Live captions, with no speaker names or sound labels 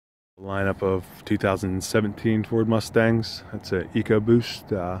Lineup of 2017 Ford Mustangs. That's an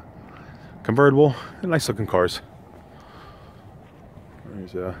Ecoboost convertible. Nice looking cars.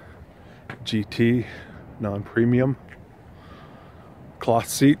 There's a GT non-premium, cloth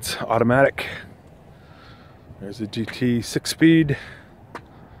seats, automatic. There's a GT 6-speed,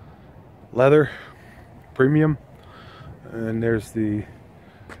 leather, premium. And there's the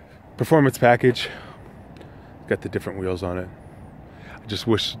performance package. Got the different wheels on it. I just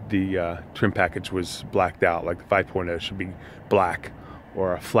wish the trim package was blacked out, like the 5.0 should be black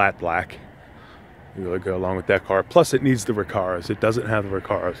or a flat black. You really go along with that car. Plus it needs the Recaros. It doesn't have the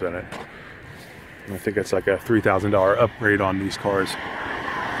Recaros in it. And I think it's like a $3,000 upgrade on these cars.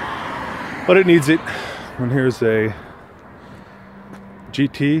 But it needs it. And here's a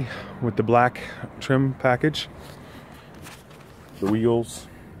GT with the black trim package. The wheels,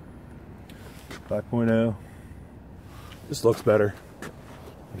 5.0. This looks better.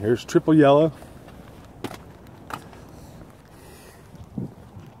 And here's triple yellow.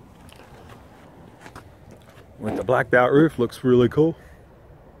 With the blacked out roof, looks really cool.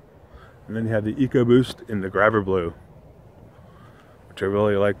 And then you have the Ecoboost in the grabber blue, which I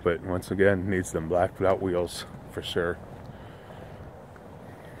really like, but once again needs them blacked out wheels for sure.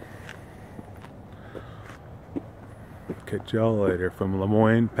 Catch y'all later from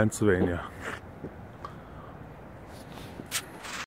Lemoyne, Pennsylvania.